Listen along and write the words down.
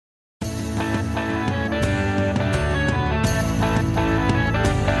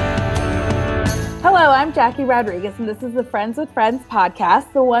Hello, I'm Jackie Rodriguez, and this is the Friends with Friends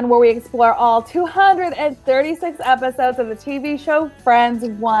podcast, the one where we explore all 236 episodes of the TV show Friends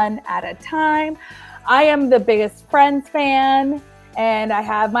one at a time. I am the biggest Friends fan, and I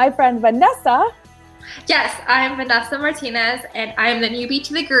have my friend Vanessa. Yes, I'm Vanessa Martinez, and I'm the newbie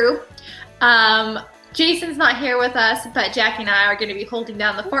to the group. Jason's not here with us, but Jackie and I are going to be holding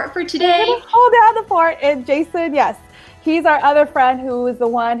down the fort for today. We're gonna hold down the fort, and Jason, yes, he's our other friend who is the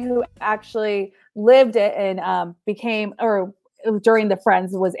one who actually lived it and became, or during the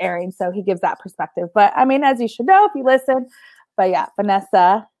Friends was airing, so he gives that perspective. But I mean, as you should know if you listen. But yeah,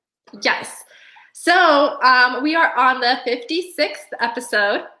 Vanessa. Yes. So we are on the 56th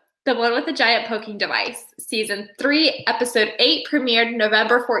episode, the one with the giant poking device. Season 3, episode 8 premiered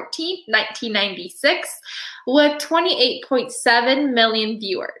November 14th, 1996, with 28.7 million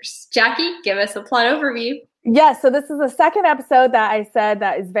viewers. Jackie, give us a plot overview. Yes, so this is the second episode that I said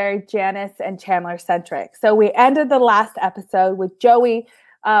that is very Janice and Chandler centric. So we ended the last episode with Joey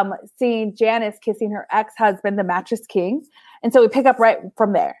seeing Janice kissing her ex-husband, the Mattress King. And so we pick up right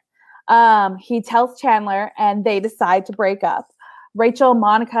from there. He tells Chandler and they decide to break up. Rachel and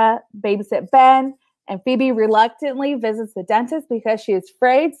Monica babysit Ben, and Phoebe reluctantly visits the dentist because she is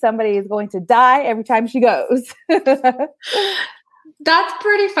afraid somebody is going to die every time she goes. That's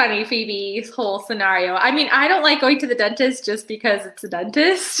pretty funny, Phoebe's whole scenario. I mean, I don't like going to the dentist just because it's a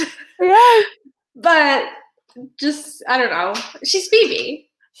dentist. Yeah. But just, I don't know. She's Phoebe.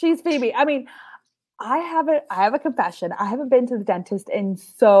 She's Phoebe. I mean, I have a confession. I haven't been to the dentist in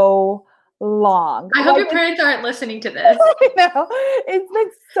so long. I hope your parents aren't listening to this. I know. It's been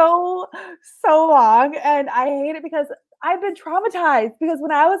so long, and I hate it because I've been traumatized because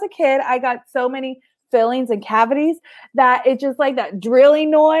when I was a kid, I got so many fillings and cavities that it just like that drilling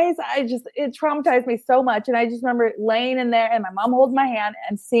noise. It traumatized me so much. And I just remember laying in there and my mom holding my hand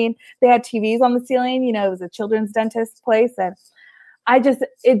and seeing they had TVs on the ceiling, it was a children's dentist place. And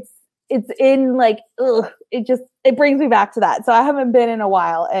it's in like, it brings me back to that. So I haven't been in a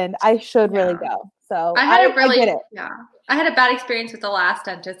while and I should really go. So I get it. Yeah. I had a bad experience with the last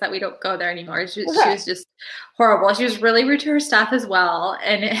dentist that we don't go there anymore. She was just horrible. She was really rude to her staff as well.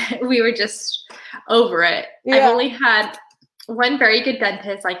 And we were just over it. Yeah. I've only had one very good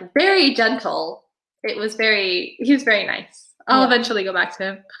dentist, like very gentle. He was very nice. I'll eventually go back to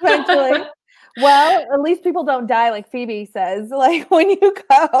him. Eventually. Well, at least people don't die like Phoebe says, like when you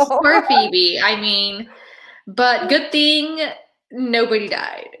go. Poor Phoebe. I mean, but good thing nobody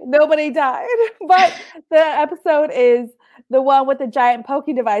died. Nobody died. But the episode is the one with the giant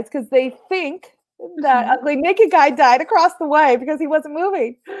poking device because they think that ugly naked guy died across the way because he wasn't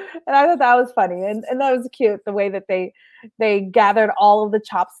moving. And I thought that was funny. And that was cute, the way that they gathered all of the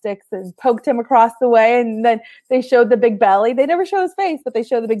chopsticks and poked him across the way. And then they showed the big belly. They never show his face, but they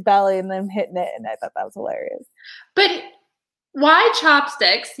show the big belly and them hitting it. And I thought that was hilarious. But why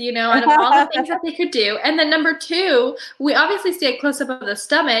chopsticks, out of all the things that they could do? And then number 2, we obviously see a close-up of the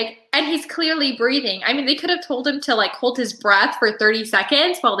stomach, and he's clearly breathing. I mean, they could have told him to, hold his breath for 30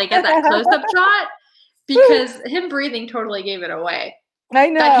 seconds while they get that close-up shot, because him breathing totally gave it away. I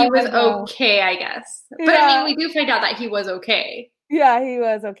know. That he was okay, I guess. But, I mean, we do find out that he was okay. Yeah, he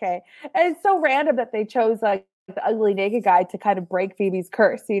was okay. And it's so random that they chose, the ugly naked guy to kind of break Phoebe's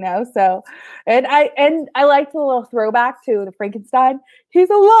curse, So, and I liked the little throwback to the Frankenstein. He's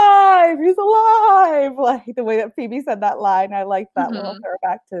alive. Like the way that Phoebe said that line. I liked that little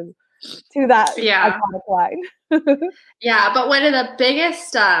throwback to that iconic line. Yeah, but one of the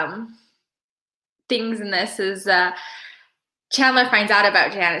biggest things in this is Chandler finds out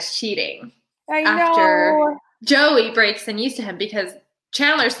about Janice cheating after Joey breaks the news to him because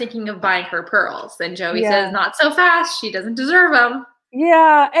Chandler's thinking of buying her pearls, and Joey says, not so fast. She doesn't deserve them.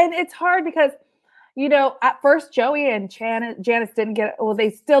 Yeah, and it's hard because, at first Joey and Janice didn't they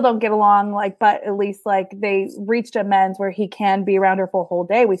still don't get along, but at least, they reached amends where he can be around her for a whole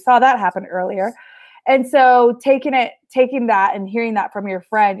day. We saw that happen earlier. And so taking that and hearing that from your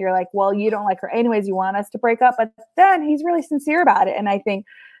friend, you're like, well, you don't like her anyways. You want us to break up. But then he's really sincere about it. And I think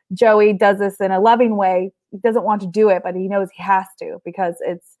Joey does this in a loving way. He doesn't want to do it, but he knows he has to because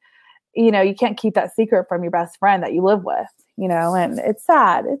it's, you can't keep that secret from your best friend that you live with, and it's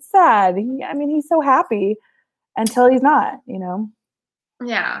sad. It's sad. He's so happy until he's not,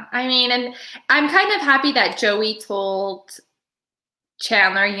 Yeah. I mean, and I'm kind of happy that Joey told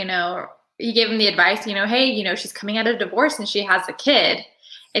Chandler, he gave him the advice, hey, she's coming out of divorce and she has a kid.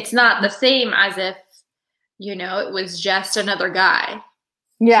 It's not the same as if, it was just another guy.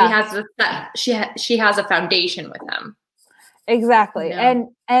 Yeah. She has a foundation with him. Exactly.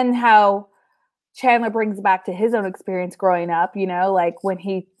 And how Chandler brings back to his own experience growing up, like when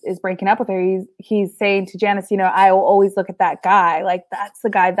he is breaking up with her, he's saying to Janice, I will always look at that guy. Like, that's the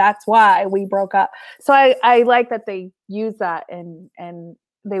guy. That's why we broke up. So I like that they use that and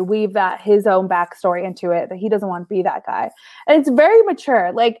they weave that his own backstory into it, that he doesn't want to be that guy. And it's very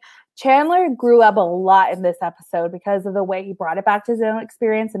mature. Like, Chandler grew up a lot in this episode because of the way he brought it back to his own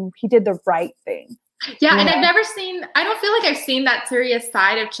experience, and he did the right thing. Yeah, and I don't feel like I've seen that serious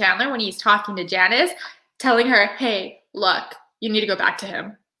side of Chandler when he's talking to Janice, telling her, hey, look, you need to go back to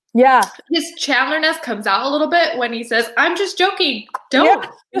him. Yeah. His Chandlerness comes out a little bit when he says, I'm just joking. Don't,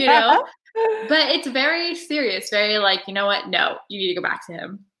 But it's very serious, very like, you know what? No, you need to go back to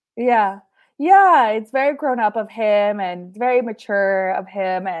him. Yeah. Yeah, it's very grown up of him and very mature of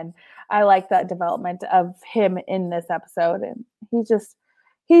him. And I like that development of him in this episode. And he's just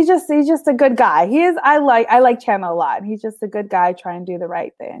a good guy. I like Chandler a lot. He's just a good guy trying to do the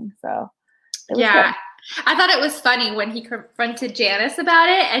right thing. So yeah, good. I thought it was funny when he confronted Janice about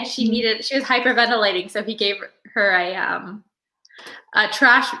it, and she was hyperventilating, so he gave her a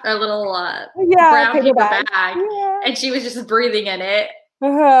little brown paper bag. Yeah. And she was just breathing in it.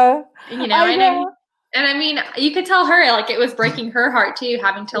 Uh-huh. And I mean, you could tell her like it was breaking her heart too,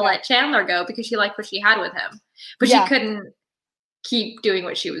 having to let Chandler go because she liked what she had with him, but she couldn't keep doing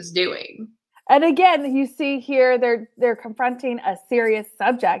what she was doing. And again, you see here they're confronting a serious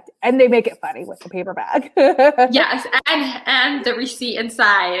subject, and they make it funny with the paper bag. Yes, and the receipt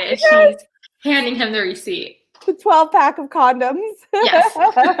inside, and she's handing him the receipt. The 12-pack of condoms. Yes.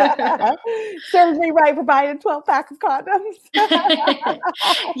 Serves me right for buying a 12-pack of condoms.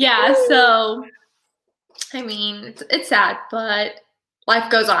 Yeah, so I mean, it's sad, but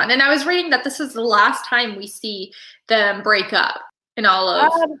life goes on. And I was reading that this is the last time we see them break up in all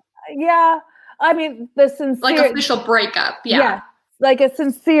of yeah. I mean, the sincere, like, official breakup. Yeah. Like a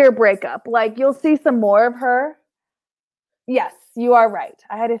sincere breakup. Like, you'll see some more of her. Yes, you are right.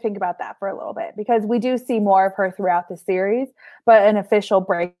 I had to think about that for a little bit because we do see more of her throughout the series, but an official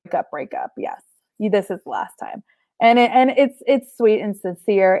breakup. Yes, this is the last time, and it's sweet and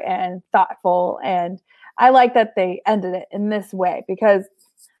sincere and thoughtful, and I like that they ended it in this way because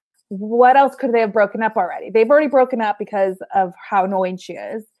what else could they have broken up already? They've already broken up because of how annoying she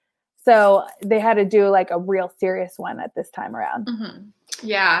is, so they had to do like a real serious one at this time around. Mm-hmm.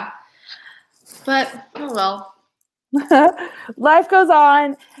 Yeah, but oh well. Life goes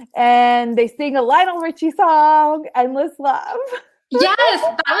on, and they sing a Lionel Richie song, Endless Love. Yes,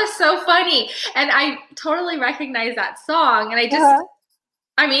 that was so funny. And I totally recognize that song. And I just,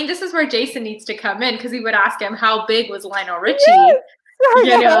 I mean, this is where Jason needs to come in because he would ask him, how big was Lionel Richie?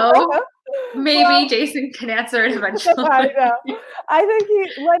 Yes, maybe Jason can answer it eventually. I know. I think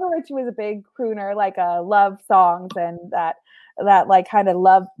Lionel Richie was a big crooner, like love songs and that like kind of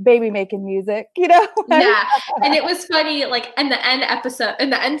love baby making music, Yeah. And it was funny, like in the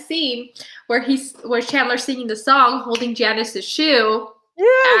end scene where Chandler's singing the song holding Janice's shoe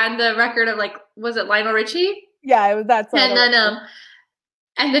and the record of like, was it Lionel Richie? Yeah, it was that song.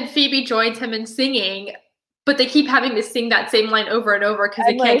 And then Phoebe joins him in singing, but they keep having to sing that same line over and over because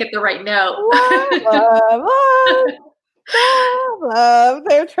they can't get the right note. Love.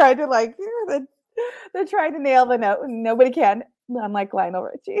 They're trying to they're trying to nail the note, and nobody can. Unlike Lionel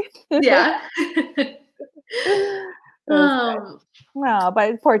Richie. Yeah. No,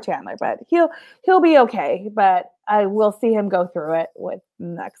 but poor Chandler. But he'll be okay. But I will see him go through it with the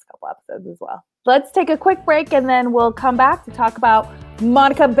next couple episodes as well. Let's take a quick break, and then we'll come back to talk about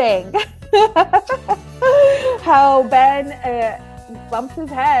Monica Bang. How Ben bumps his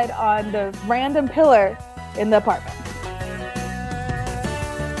head on the random pillar in the apartment.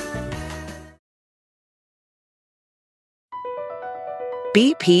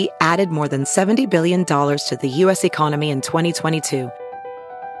 BP added more than $70 billion to the U.S. economy in 2022.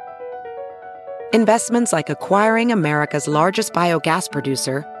 Investments like acquiring America's largest biogas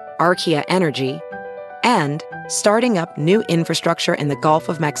producer, Archaea Energy, and starting up new infrastructure in the Gulf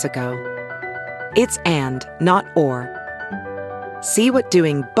of Mexico. It's and, not or. See what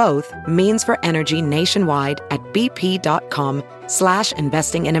doing both means for energy nationwide at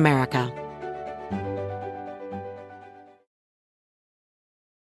bp.com/investing in America.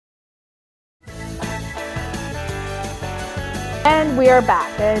 And we are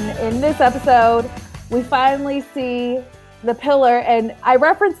back. And in this episode, we finally see the pillar. And I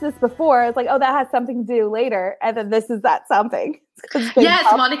referenced this before. It's like, oh, that has something to do later. And then this is that something. Yes,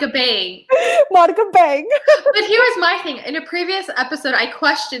 Monica Bang. Monica Bang. But here was my thing. In a previous episode, I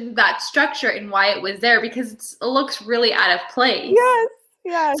questioned that structure and why it was there because it looks really out of place.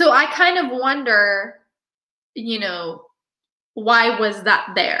 Yes. So I kind of wonder, why was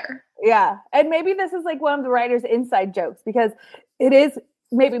that there? Yeah. And maybe this is like one of the writer's inside jokes because it is,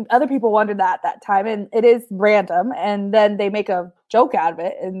 maybe other people wondered that at that time, and it is random. And then they make a joke out of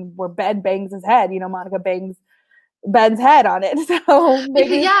it, and where Ben bangs his head, Monica bangs Ben's head on it. So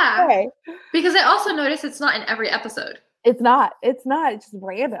maybe because I also noticed it's not in every episode. It's not. It's just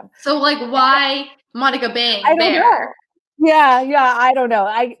random. So like, why Monica bang I don't Bear? know. Yeah, I don't know.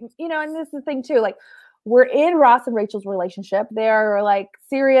 And this is the thing too, like we're in Ross and Rachel's relationship. They're like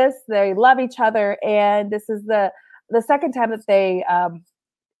serious, they love each other, and this is the second time that they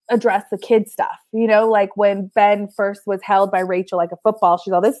address the kid stuff. Like when Ben first was held by Rachel like a football,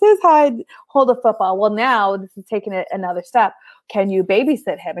 she's all, this is how I hold a football. Well, now this is taking it another step. Can you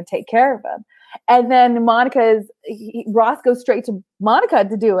babysit him and take care of him? And then Ross goes straight to Monica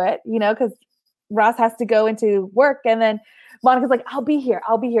to do it, because Ross has to go into work, and then Monica's like, I'll be here,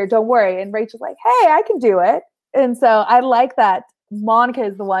 don't worry. And Rachel's like, hey, I can do it. And so I like that Monica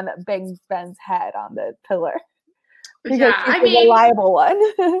is the one that bangs Ben's head on the pillar. Because she's the reliable one.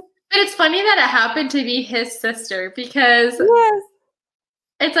 But it's funny that it happened to be his sister, because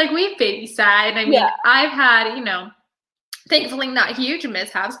it's like we've babysat. I mean, I've had, thankfully not huge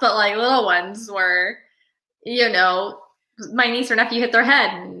mishaps, but like little ones where, my niece or nephew hit their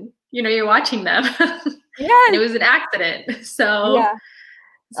head and, you're watching them. And it was an accident. So,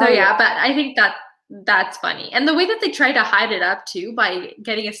 but I think that's funny. And the way that they try to hide it up too, by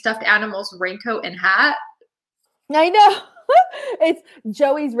getting a stuffed animal's raincoat and hat. I know. It's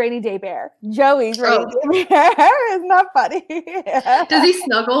Joey's rainy day bear. Joey's rainy day bear. Isn't that funny? Does he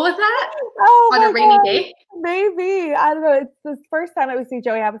snuggle with that on a rainy day? Maybe. I don't know. It's the first time that we see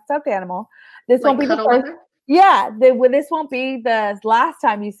Joey have a stuffed animal. This won't be the first. This won't be the last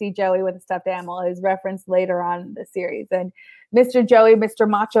time you see Joey with a stuffed animal. It is referenced later on in the series. And Mr. Joey, Mr.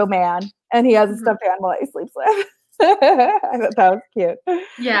 Macho Man, and he has a stuffed animal that he sleeps with. I thought that was cute.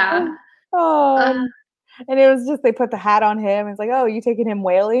 Yeah. And it was just, they put the hat on him. It's like, oh, you taking him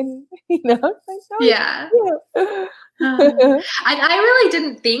whaling? Like, yeah. And I really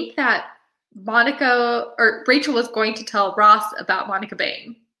didn't think that Monica or Rachel was going to tell Ross about Monica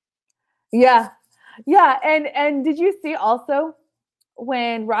bang. Yeah. Yeah. And did you see also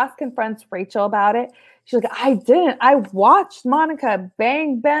when Ross confronts Rachel about it, she's like, I didn't. I watched Monica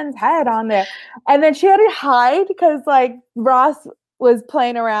bang Ben's head on there. And then she had to hide because like Ross was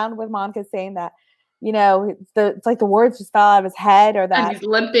playing around with Monica saying that, it's like the words just fell out of his head, or that. And he's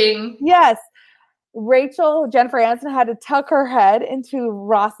limping. Yes. Jennifer Aniston had to tuck her head into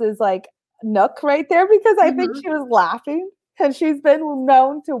Ross's like nook right there because I think she was laughing, because she's been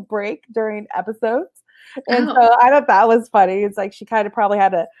known to break during episodes. And so I thought that was funny. It's like she kind of probably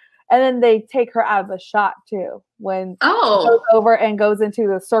had to, and then they take her out of the shot too when she goes over and goes into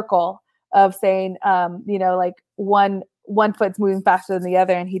the circle of saying, like one foot's moving faster than the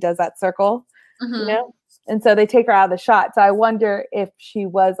other, and he does that circle. And so they take her out of the shot. So I wonder if she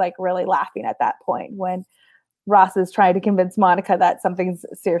was like really laughing at that point when Ross is trying to convince Monica that something's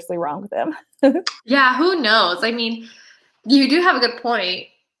seriously wrong with him. Yeah, who knows? I mean, you do have a good point.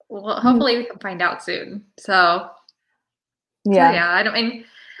 Well, hopefully we can find out soon. So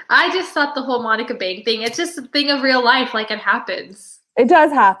I just thought the whole Monica bang thing, it's just a thing of real life. Like, it happens. It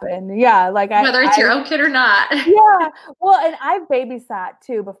does happen. Yeah. Like whether it's your own kid or not. Yeah. Well, and I've babysat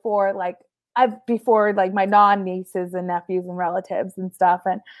too before, before my non-nieces and nephews and relatives and stuff.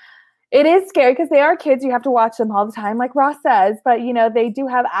 And it is scary because they are kids. You have to watch them all the time, like Ross says. But, they do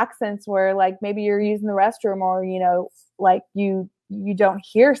have accents where maybe you're using the restroom or, you don't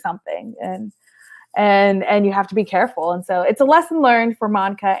hear something and you have to be careful. And so it's a lesson learned for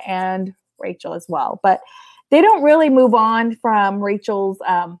Monica and Rachel as well. But they don't really move on from Rachel's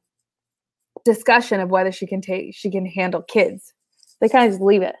discussion of whether she can handle kids. They kind of just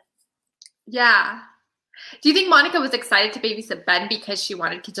leave it. Yeah. Do you think Monica was excited to babysit Ben because she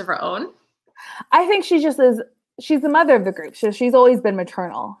wanted kids of her own? I think she just is. She's the mother of the group. She's always been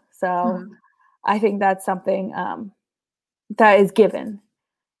maternal. So I think that's something that is given.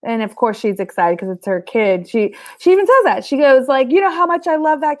 And of course she's excited because it's her kid. She even says that. She goes like, how much I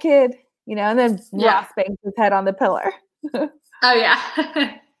love that kid, and then Ross bangs his head on the pillar. Oh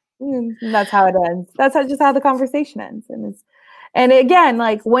yeah. And that's how it ends. That's how the conversation ends. And again,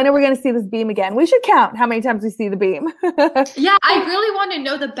 when are we going to see this beam again? We should count how many times we see the beam. Yeah, I really want to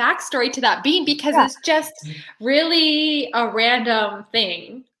know the backstory to that beam because it's just really a random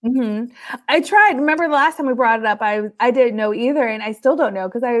thing. Mm-hmm. I tried. Remember the last time we brought it up, I didn't know either, and I still don't know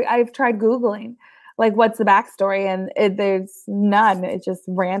because I've tried Googling, what's the backstory, and there's none. It's just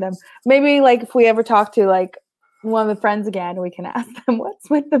random. Maybe if we ever talk to one of the friends again, we can ask them what's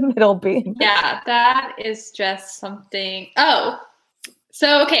with the middle beam. Yeah, that is just something. Oh,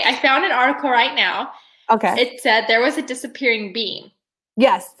 So, okay, I found an article right now. Okay. It said there was a disappearing beam.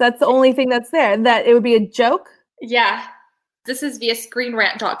 Yes, that's the only thing that's there. That it would be a joke? Yeah. This is via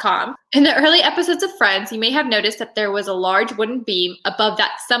screenrant.com. In the early episodes of Friends, you may have noticed that there was a large wooden beam above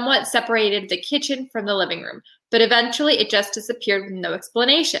that somewhat separated the kitchen from the living room, but eventually it just disappeared with no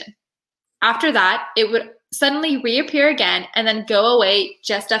explanation. After that, it would suddenly reappear again and then go away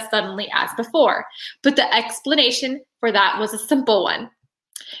just as suddenly as before. But the explanation for that was a simple one.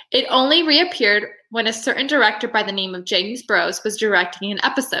 It only reappeared when a certain director by the name of James Burrows was directing an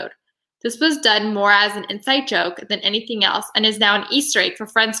episode. This was done more as an inside joke than anything else and is now an Easter egg for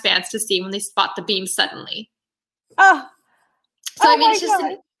Friends fans to see when they spot the beam suddenly. Oh, so I mean, it's just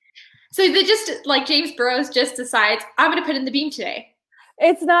so they just like James Burrows just decides I'm going to put in the beam today.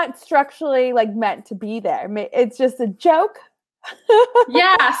 It's not structurally like meant to be there. It's just a joke.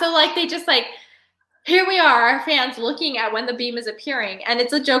 Yeah, so like they just like, here we are, our fans looking at when the beam is appearing, and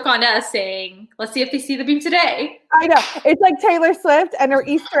it's a joke on us saying, let's see if they see the beam today. I know. It's like Taylor Swift and her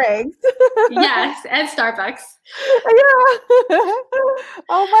Easter eggs. Yes, and Starbucks. Yeah.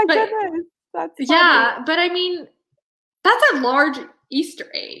 Oh my goodness. That's funny. Yeah, but I mean, that's a large Easter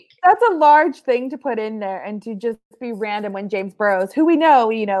egg. That's a large thing to put in there and to just be random when James Burrows, who we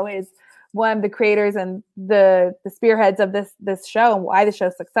know, is one of the creators and the spearheads of this show and why the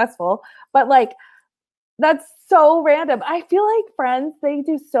show's successful. But like, that's so random. I feel like Friends, they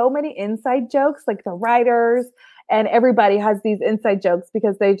do so many inside jokes, like the writers and everybody has these inside jokes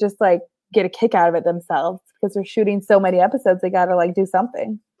because they just like get a kick out of it themselves because they're shooting so many episodes. They got to like do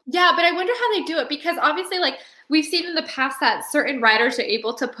something. Yeah, but I wonder how they do it because obviously like we've seen in the past that certain writers are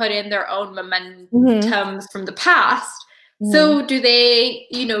able to put in their own momentums from the past. Mm-hmm. So do they,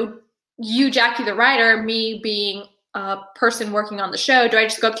 you, Jackie, the writer, me being a person working on the show, do I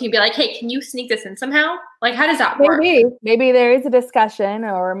just go up to you and be like, hey, can you sneak this in somehow? Like, how does that work? Maybe there is a discussion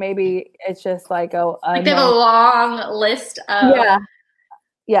or maybe it's just like, they have a long list of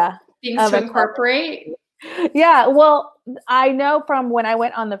things to incorporate. Yeah, well, I know from when I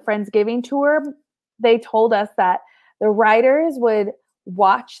went on the Friendsgiving tour, they told us that the writers would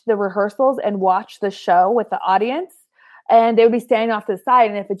watch the rehearsals and watch the show with the audience, and they would be standing off to the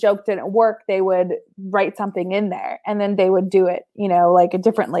side, and if a joke didn't work, they would write something in there, and then they would do it, like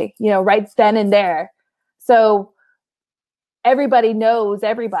differently, right then and there. So everybody knows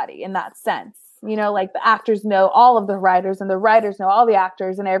everybody in that sense. Like the actors know all of the writers and the writers know all the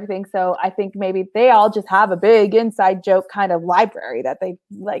actors and everything. So I think maybe they all just have a big inside joke kind of library that they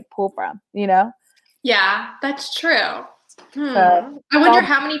like pull from, Yeah, that's true. I wonder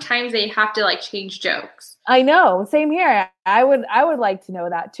how many times they have to like change jokes. I know. Same here. I would like to know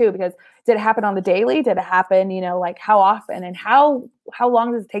that too, because did it happen on the daily? Did it happen, like how often and how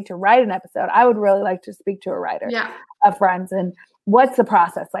long does it take to write an episode? I would really like to speak to a writer of Friends and what's the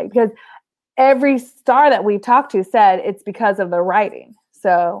process like, because every star that we've talked to said it's because of the writing.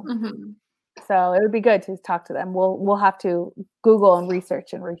 So, so it would be good to talk to them. We'll have to Google and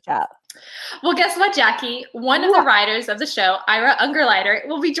research and reach out. Well, guess what, Jackie? One of the writers of the show, Ira Ungerleider,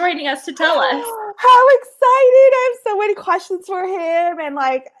 will be joining us to tell us. How excited! I have so many questions for him, and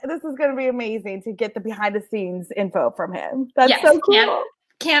like this is going to be amazing to get the behind the scenes info from him. That's so cool.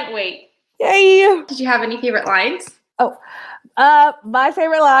 Can't wait. Yay! Did you have any favorite lines? Oh, my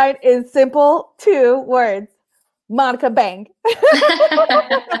favorite line is simple, 2 words. Monica Bang. That's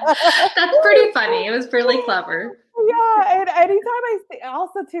pretty funny. It was really clever. Yeah, and anytime I say,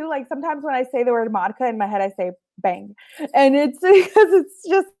 also too, like sometimes when I say the word Monica in my head, I say bang, and it's because it's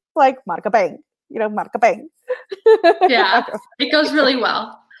just like Monica Bang, Monica Bang. Yeah, it goes really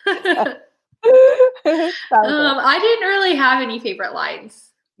well. I didn't really have any favorite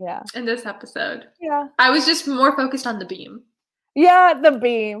lines. Yeah, in this episode. Yeah, I was just more focused on the beam. Yeah, the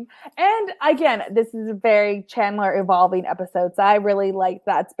beam. And again, this is a very Chandler evolving episode. So I really liked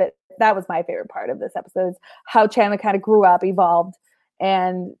that. That was my favorite part of this episode, is how Chandler kind of grew up, evolved.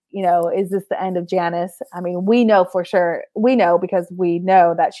 And, is this the end of Janice? I mean, we know for sure. We know because we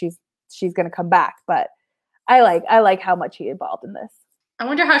know that she's going to come back. But I like how much he evolved in this. I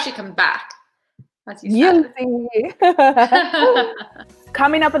wonder how she comes back. As you said.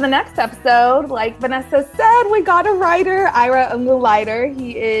 Coming up in the next episode, like Vanessa said, we got a writer, Ira Ungerleider.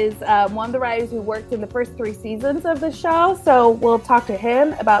 He is one of the writers who worked in the first 3 seasons of the show. So we'll talk to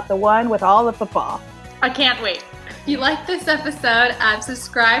him about the one with all the football. I can't wait. If you like this episode,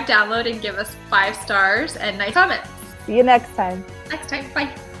 subscribe, download, and give us 5 stars and nice comments. See you next time.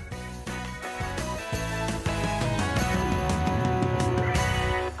 Bye.